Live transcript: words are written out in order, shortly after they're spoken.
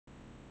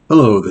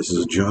Hello, this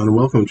is John.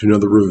 Welcome to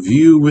another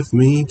review with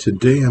me.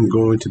 Today I'm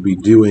going to be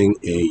doing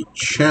a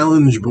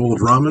challenge bowl of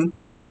ramen. You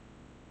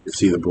can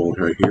see the bowl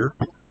right here.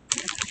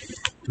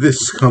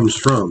 This comes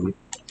from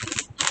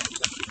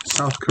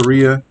South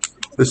Korea.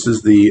 This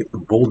is the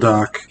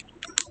Buldak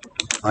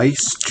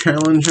Ice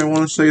Challenge, I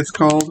want to say it's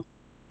called.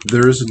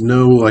 There is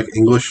no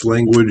English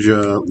language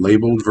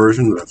labeled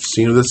version that I've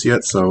seen of this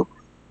yet, so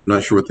I'm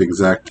not sure what the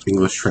exact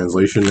English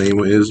translation name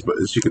is, but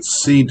as you can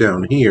see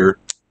down here,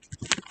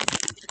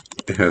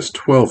 it has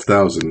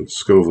 12,000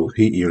 Scoville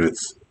heat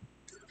units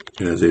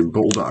and is a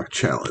Buldak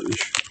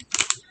challenge.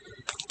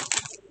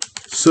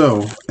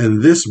 So,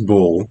 in this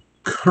bowl,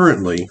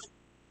 currently,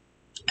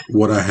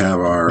 what I have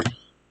are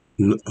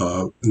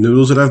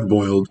noodles that I've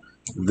boiled.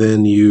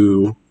 Then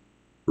you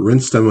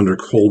rinse them under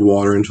cold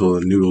water until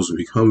the noodles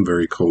become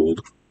very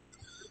cold.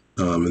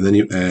 And then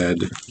you add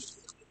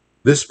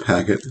this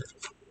packet,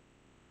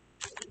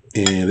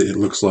 and it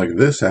looks like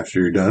this after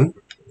you're done.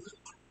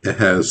 It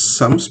has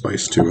some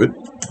spice to it,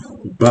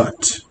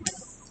 but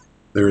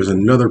there is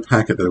another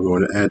packet that I'm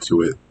going to add to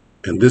it,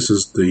 and this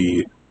is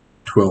the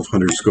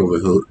 1200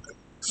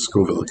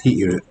 Scoville heat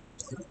unit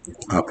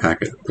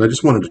packet. But I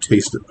just wanted to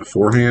taste it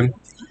beforehand,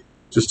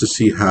 just to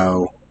see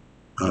how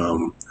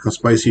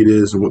spicy it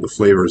is and what the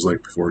flavor is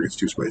like before it gets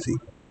too spicy.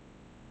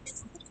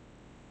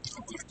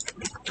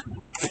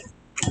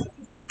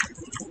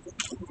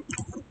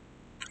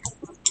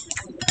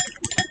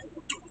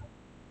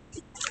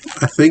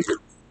 I think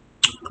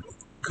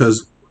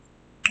because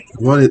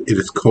one, it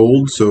is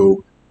cold,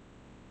 so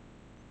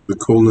the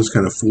coldness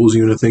kind of fools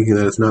you into thinking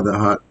that it's not that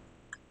hot,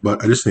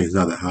 but I just think it's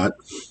not that hot.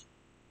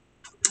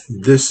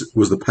 This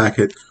was the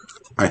packet.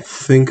 I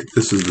think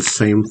this is the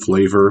same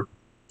flavor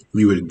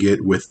you would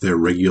get with their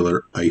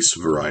regular ice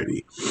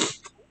variety.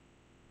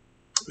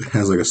 It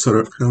has like a sort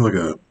of kind of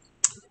like a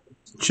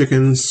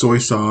chicken, soy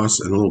sauce,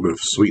 and a little bit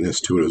of sweetness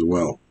to it as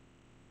well.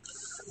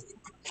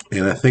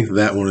 And I think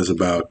that one is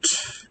about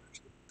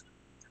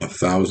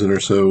 1,000 or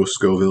so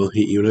Scoville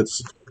heat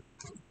units,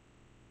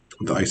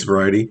 the ice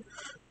variety,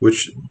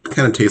 which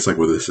kind of tastes like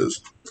what this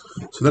is.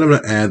 So then I'm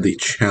going to add the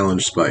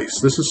challenge spice.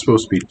 This is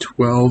supposed to be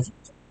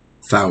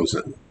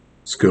 12,000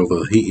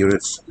 Scoville heat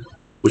units,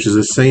 which is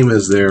the same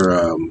as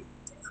their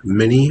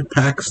mini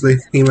packs they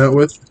came out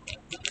with.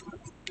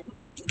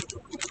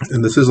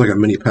 And this is like a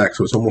mini pack,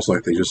 so it's almost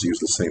like they just use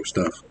the same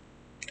stuff.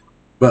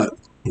 But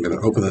I'm going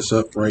to open this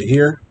up right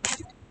here,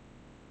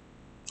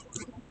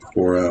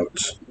 pour out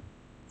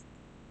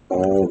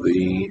all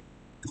the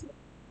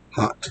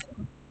hotness.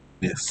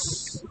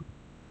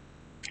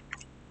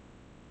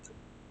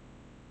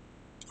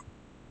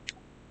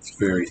 It's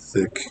very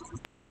thick.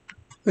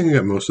 I think I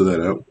got most of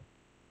that out.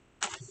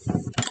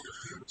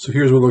 So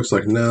here's what it looks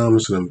like now. I'm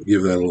just going to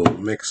give that a little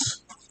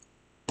mix.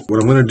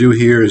 What I'm going to do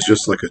here is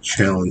just like a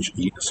challenge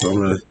eat. So I'm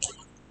going to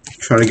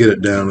try to get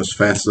it down as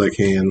fast as I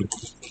can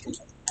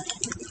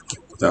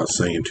without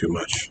saying too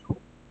much.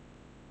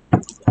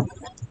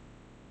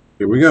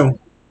 Here we go.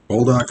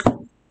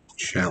 Buldak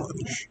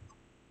challenge.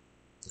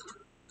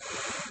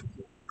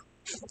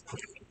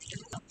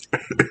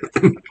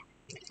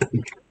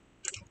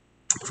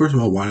 First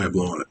of all, why did I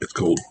blow on it? It's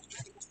cold.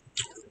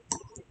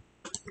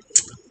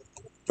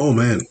 Oh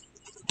man.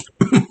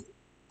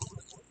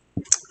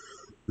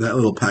 That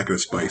little packet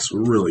of spice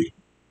really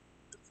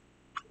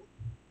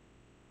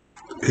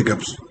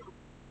hiccups.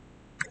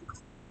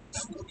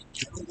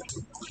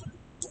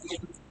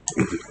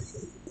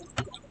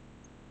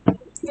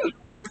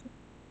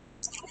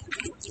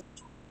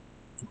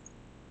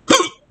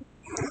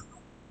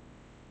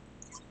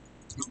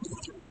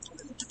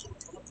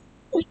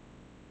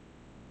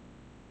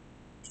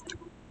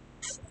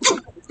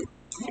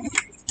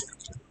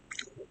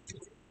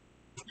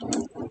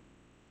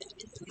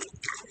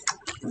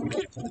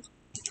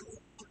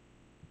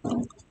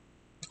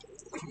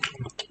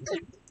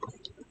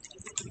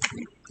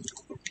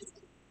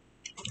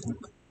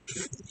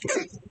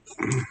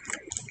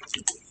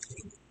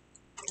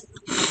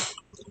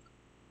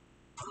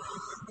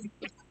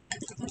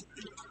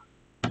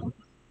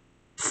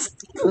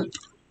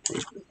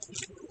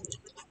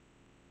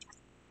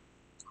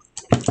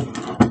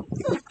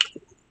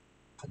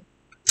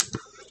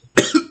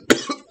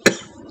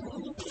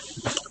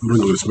 I'm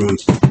gonna go with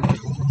spoons.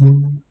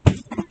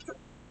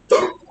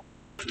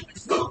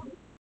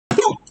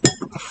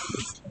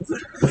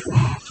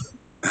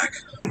 Back.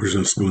 We're just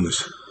gonna spoon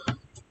this.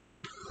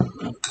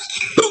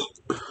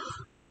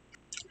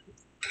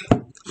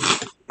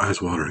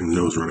 Eyes watering,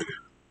 nose running.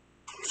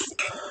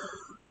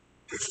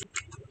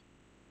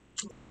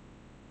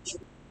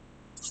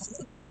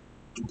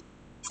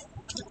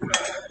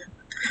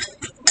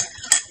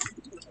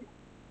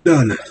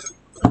 Done.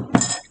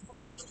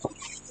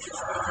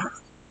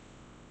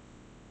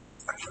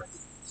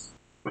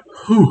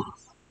 Whew.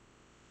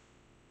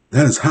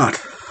 That is hot.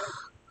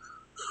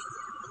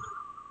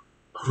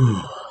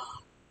 Whew.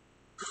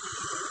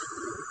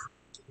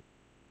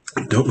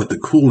 Don't let the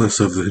coolness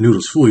of the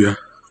noodles fool you.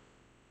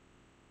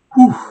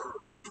 Whew.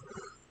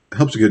 It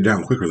helps you get it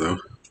down quicker, though.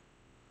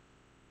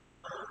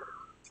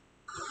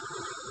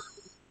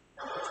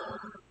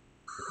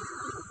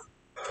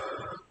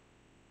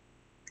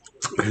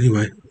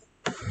 Anyway,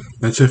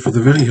 that's it for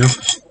the video.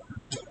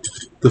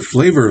 The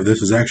flavor of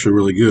this is actually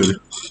really good.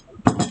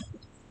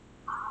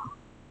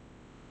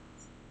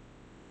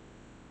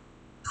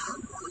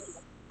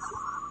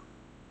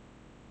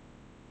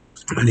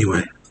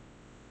 Anyway,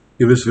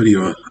 give this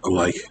video a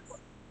like.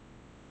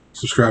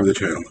 Subscribe to the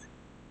channel.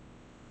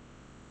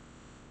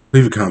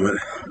 Leave a comment.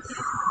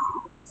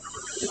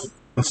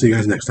 I'll see you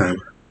guys next time.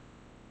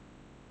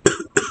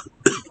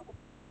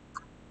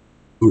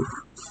 Ooh.